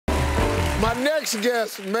My next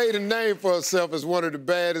guest made a name for herself as one of the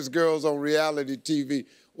baddest girls on reality TV.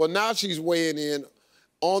 Well, now she's weighing in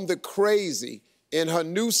on the crazy in her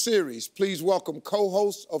new series. Please welcome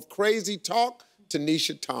co-host of Crazy Talk,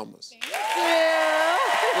 Tanisha Thomas. Thank you.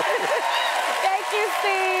 Thank you,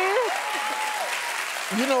 Steve.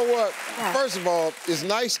 You know what? Yeah. First of all, it's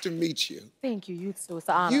nice to meet you. Thank you. You too. It's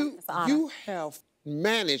an honor. It's an honor. You have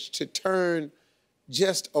managed to turn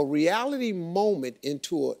just a reality moment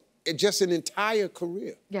into just an entire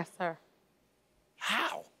career. Yes, sir.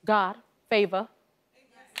 How? God, favor.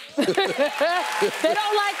 They don't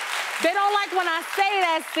like when I say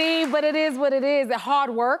that, Steve, but it is what it is.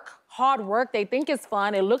 Hard work. Hard work. They think it's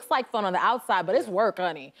fun. It looks like fun on the outside, but it's work,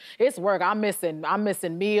 honey. It's work. I'm missing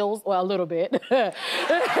meals, well, a little bit. A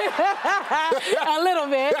little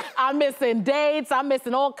bit. I'm missing dates. I'm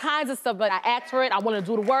missing all kinds of stuff, but I asked for it. I want to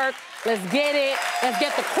do the work. Let's get it. Let's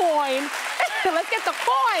get the coin. Let's get the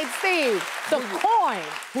coin, Steve. The coin.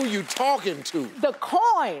 Who you talking to? The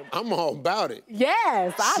coin. I'm all about it.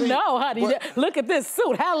 Yes, I know, honey. Look at this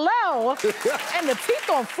suit. Hello. And the teeth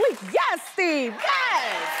on fleek. Yes, Steve.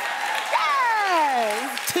 Yes.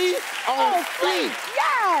 Yes. Teeth on fleek.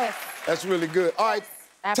 Yes. That's really good. All right.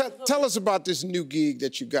 Absolutely. Tell us about this new gig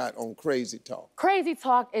that you got on Crazy Talk. Crazy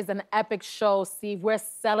Talk is an epic show, Steve. We're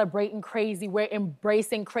celebrating crazy. We're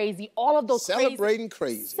embracing crazy. All of those Celebrating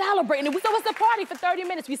crazy. Celebrating. So it's a party for 30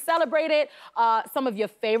 minutes. We celebrated. Some of your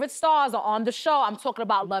favorite stars are on the show. I'm talking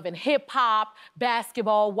about Love and Hip Hop,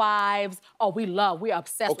 Basketball Wives. Oh, we're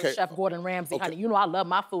obsessed with Chef Gordon Ramsay, honey. You know I love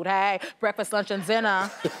my food. Hey, breakfast, lunch, and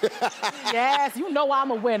dinner. Yes, you know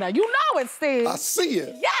I'm a winner. You know it, Steve. I see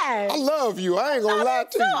it. Yes. I love you. I ain't gonna lie to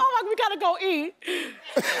you. Oh, my, we gotta go eat.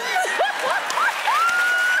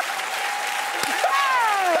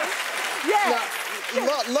 Yes.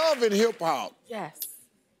 Now, Love and Hip Hop. Yes.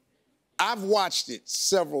 I've watched it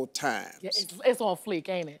several times. Yeah, it's on fleek,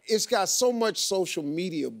 ain't it? It's got so much social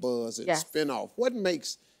media buzz and Yes. spinoff. What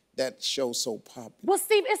makes that show so popular? Well,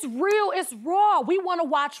 Steve, it's real, it's raw. We want to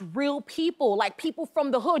watch real people, like people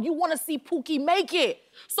from the hood. You want to see Pookie make it.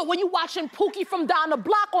 So when you watching Pookie from down the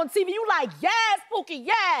block on TV, you like, yes, Pookie,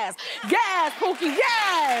 yes. Yes, Pookie,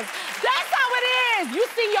 yes. That's how it is. You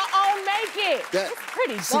see your own make it. It's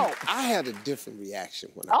pretty dope. I had a different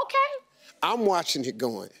reaction when I'm watching it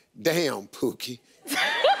going, damn, Pookie.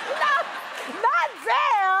 Not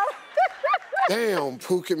damn. Damn,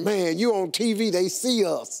 Pookie, man, you on TV, they see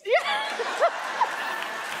us.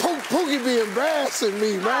 Pookie be embarrassing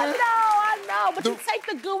me, man. I know, but you take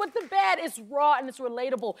the good with the bad. It's raw and it's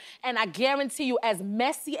relatable. And I guarantee you, as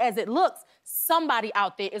messy as it looks, somebody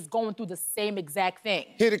out there is going through the same exact thing.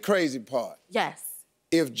 Here's the crazy part. Yes.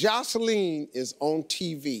 If Jocelyn is on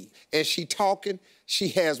TV and she talking, she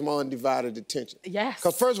has my undivided attention. Yes.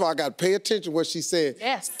 Because first of all, I got to pay attention to what she said.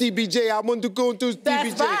 Yes. Stevie J, I want to go through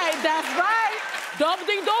Stevie J. That's right. Double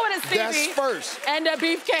ding doing it, Stevie. That's first. And the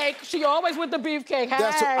beefcake. She always with the beefcake. Hey.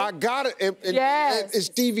 That's what I got it. Yes. And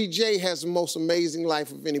Stevie J has the most amazing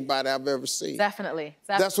life of anybody I've ever seen. Definitely.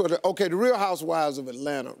 That's what, the Real Housewives of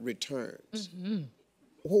Atlanta returns. Mm-hmm.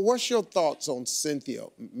 Well, what's your thoughts on Cynthia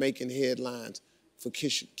making headlines for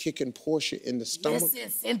kicking Portia in the stomach?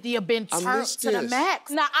 Listen, Cynthia been turned to the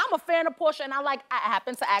max. Now, I'm a fan of Portia, and I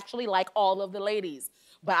happen to actually like all of the ladies.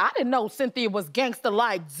 But I didn't know Cynthia was gangster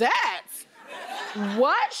like that.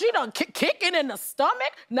 What? She done kicking in the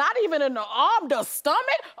stomach? Not even in the arm, the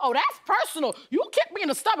stomach? Oh, that's personal. You kick me in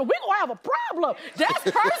the stomach, we gonna have a problem. That's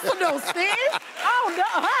personal, Steve. Oh, no,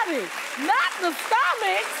 honey. Not the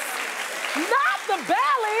stomachs, not the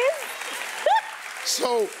bellies.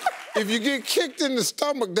 So, if you get kicked in the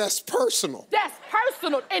stomach, that's personal. That's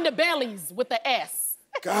personal in the bellies with the S.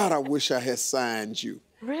 God, I wish I had signed you.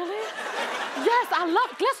 Really? Yes, I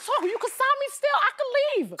love it. Let's talk. You can sign me still. I can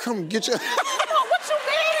leave. Come get your... Come on, what you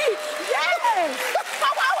mean? Yes.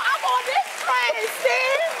 I'm on this train,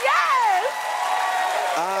 Steve. Yes.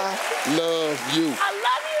 I love you. I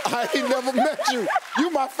love you, I ain't never met you.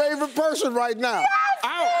 You my favorite person right now.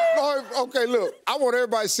 Yes, okay, look. I want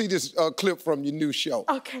everybody to see this clip from your new show.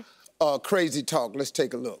 Okay. Crazy Talk. Let's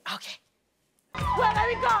take a look. Okay. Well, let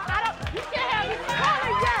me go. You can't have me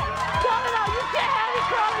crawling yet. No, you can't have me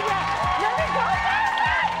crawling yet. Let me go.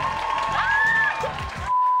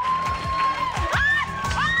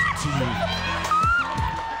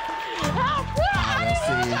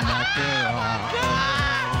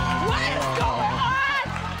 What is going on?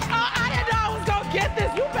 Oh, I didn't know I was going to get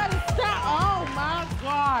this. You better stop. Oh, my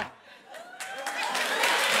God.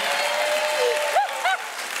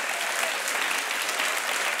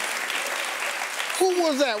 Who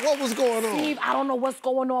was that? What was going on? Steve, I don't know what's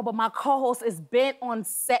going on, but my co-host is bent on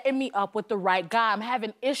setting me up with the right guy. I'm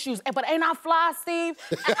having issues. But ain't I fly, Steve?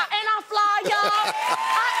 Ain't I fly, y'all?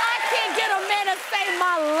 I can't get a man to save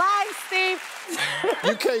my life, Steve.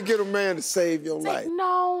 You can't get a man to save your life.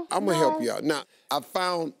 No. I'm going to help you out. Now, I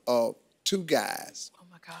found 2 guys. Oh,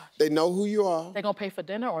 my gosh. They know who you are. They going to pay for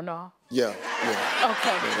dinner or no? Yeah.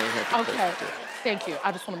 Okay. Okay. Thank you.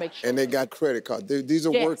 I just want to make sure. And they got credit cards. These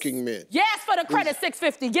are working men. Yes, for the credit,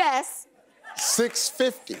 $650. Yes.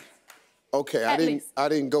 $650. Okay, I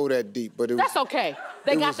didn't go that deep, but it was. That's okay.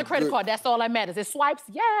 They got the credit card. That's all that matters. It swipes.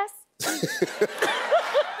 Yes.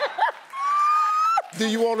 Do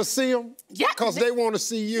you want to see them? Yeah. Because they want to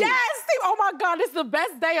see you. Yes, Steve. Oh my God, this is the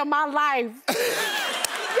best day of my life.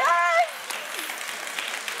 Yes.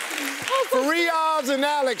 Faryaz and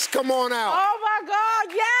Alex, come on out. Oh my God,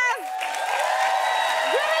 yes.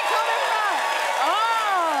 Where they coming from?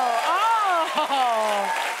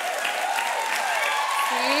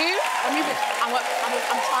 Steve,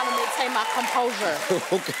 I'm trying to maintain my composure.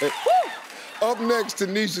 Okay. Woo. Up next,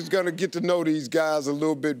 Tanisha's gonna get to know these guys a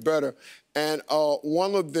little bit better, and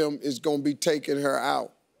one of them is gonna be taking her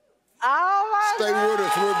out. Oh my Stay God. with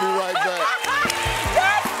us, we'll be right back.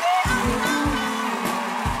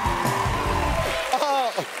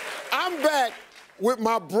 I'm back with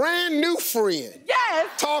my brand new friend. Yes.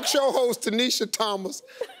 Talk show host Tanisha Thomas.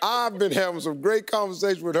 I've been having some great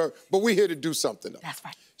conversation with her, but we're here to do something else. That's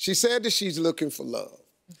right. She said that she's looking for love.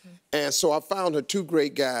 And so I found her 2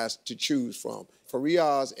 great guys to choose from,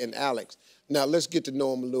 Faryaz and Alex. Now, let's get to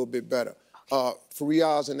know them a little bit better.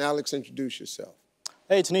 Faryaz and Alex, introduce yourself.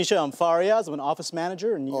 Hey, Tanisha, I'm Faryaz. I'm an office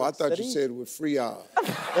manager in New York City. I thought you said it was Faryaz.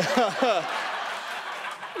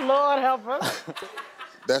 Lord help us.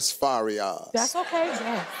 That's Faryaz. That's okay,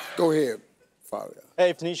 yeah. Go ahead, Faryaz.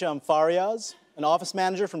 Hey, Tanisha, I'm Faryaz, an office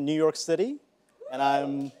manager from New York City. And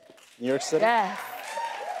I'm New York City. Yeah.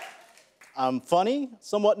 I'm funny,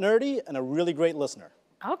 somewhat nerdy, and a really great listener.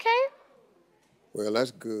 Okay. Well,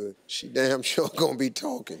 that's good. She damn sure gonna be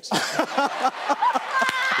talking. Yes.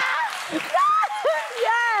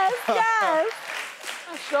 I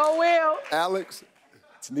sure will. Alex?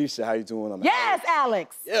 Tanisha, how you doing? I'm Yes,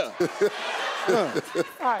 Alex. Yeah. All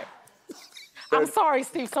right. I'm sorry,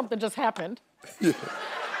 Steve, something just happened. Yeah.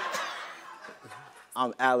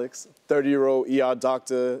 I'm Alex, 30-year-old ER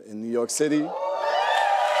doctor in New York City.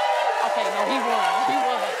 Okay, no, he won.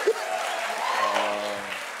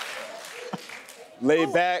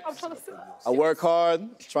 Laid back. I'm trying to see. I work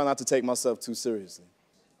hard, try not to take myself too seriously.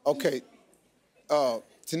 Okay.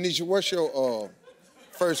 Tanisha, what's your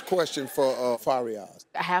first question for Faryaz?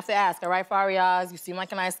 I have to ask, all right, Faryaz, you seem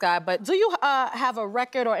like a nice guy, but do you have a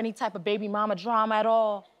record or any type of baby mama drama at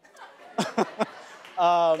all?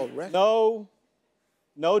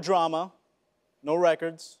 No drama, no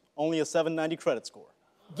records, only a 790 credit score.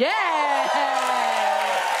 Yeah!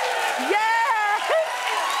 Yeah!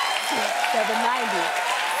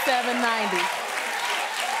 790.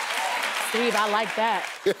 Steve, I like that.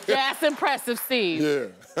 Yeah, that's impressive, Steve.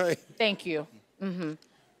 Yeah. Thank you.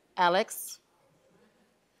 Alex?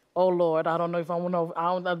 Oh, Lord, I don't know if I want to,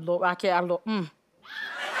 I can't,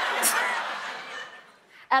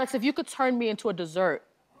 Alex, if you could turn me into a dessert.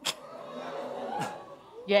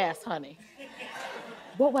 Yes, honey.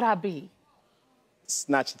 What would I be? It's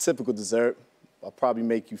not your typical dessert. I'll probably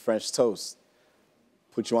make you French toast.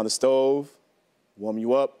 Put you on the stove, warm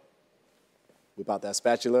you up, whip out that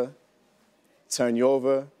spatula, turn you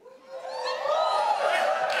over,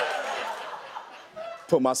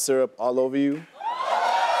 put my syrup all over you.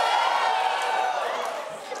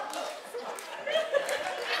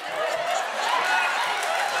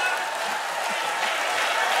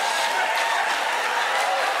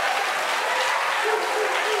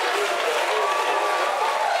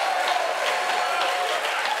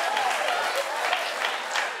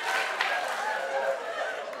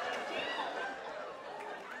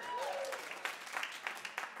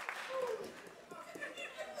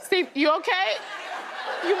 Steve, you okay?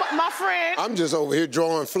 You my friend. I'm just over here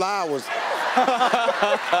drawing flowers.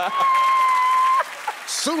 As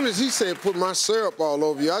soon as he said put my syrup all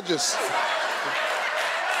over you, I just...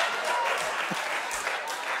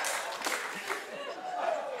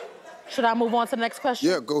 Should I move on to the next question?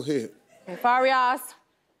 Yeah, go ahead. Okay, Faryaz,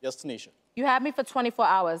 Yes, Tanisha. you had me for 24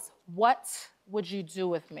 hours. What would you do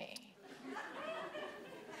with me?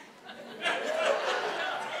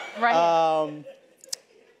 Right here.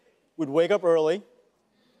 We'd wake up early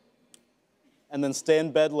and then stay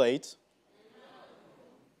in bed late.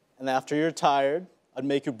 And after you're tired, I'd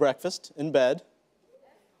make you breakfast in bed.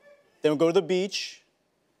 Then we'd go to the beach,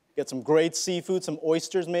 get some great seafood, some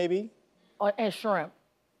oysters maybe. And shrimp.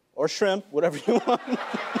 or shrimp, whatever you want.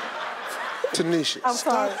 Tanisha, I'm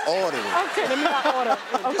stop sorry. ordering. Okay, let me not order.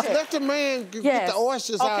 Okay. Just let the man get Yes. the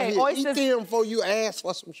oysters out Okay, here. oysters. Eat them before you ask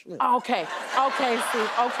for some shrimp. Okay,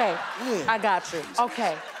 Steve, okay. Yeah. I got you,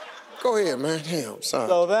 okay. Go ahead, man. Damn, sorry.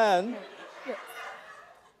 So then,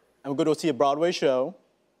 I'm going to go see a Broadway show,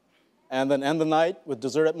 and then end the night with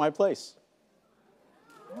dessert at my place.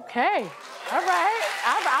 Okay, all right.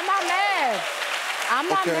 I'm not mad. I'm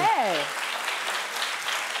not mad.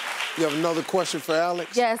 You have another question for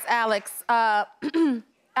Alex? Yes, Alex.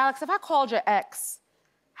 Alex, if I called your ex,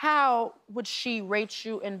 how would she rate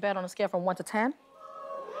you in bed on a scale from 1 to 10?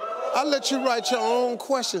 I'll let you write your own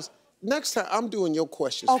questions. Next time, I'm doing your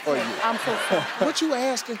questions for you. I'm so sorry. What you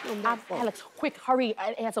asking him for? Alex, quick, hurry,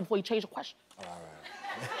 answer before you change your question. All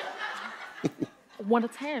right. 1 to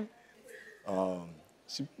 10.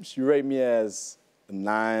 She rated me as a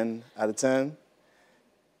 9 out of 10.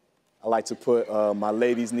 I like to put my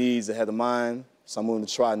lady's needs ahead of mine, so I'm willing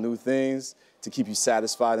to try new things to keep you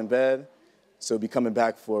satisfied in bed. So be coming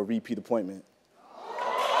back for a repeat appointment.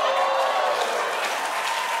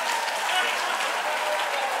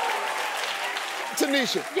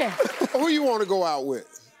 Tanisha, Yes. who you want to go out with?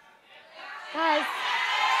 Guys.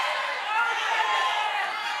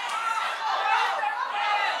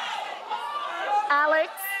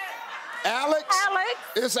 Alex. Alex? Alex.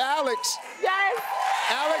 It's Alex. Yes.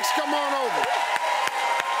 Alex, come on over.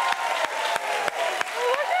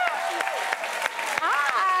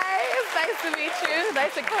 Hi, it's nice to meet you.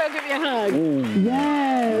 Nice to come and give me a hug.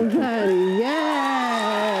 Yes, honey,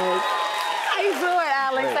 yes. How you doing,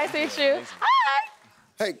 Alex? Nice to meet you. Hi.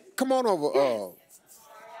 Hey, come on over.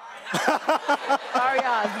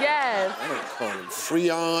 Ariana, yes. I don't call him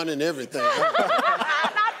Freon and everything.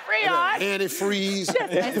 Not Freon. Antifreeze.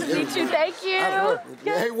 Nice to meet you, thank you.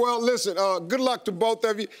 Hey, well, listen, good luck to both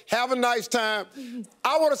of you. Have a nice time.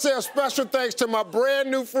 I want to say a special thanks to my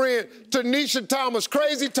brand new friend, Tanisha Thomas.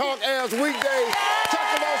 Crazy Talk airs weekdays,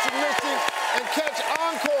 Tuckamotion listings, and catch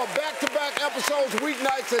encore back-to-back episodes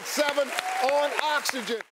weeknights at 7 on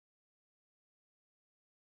Oxygen.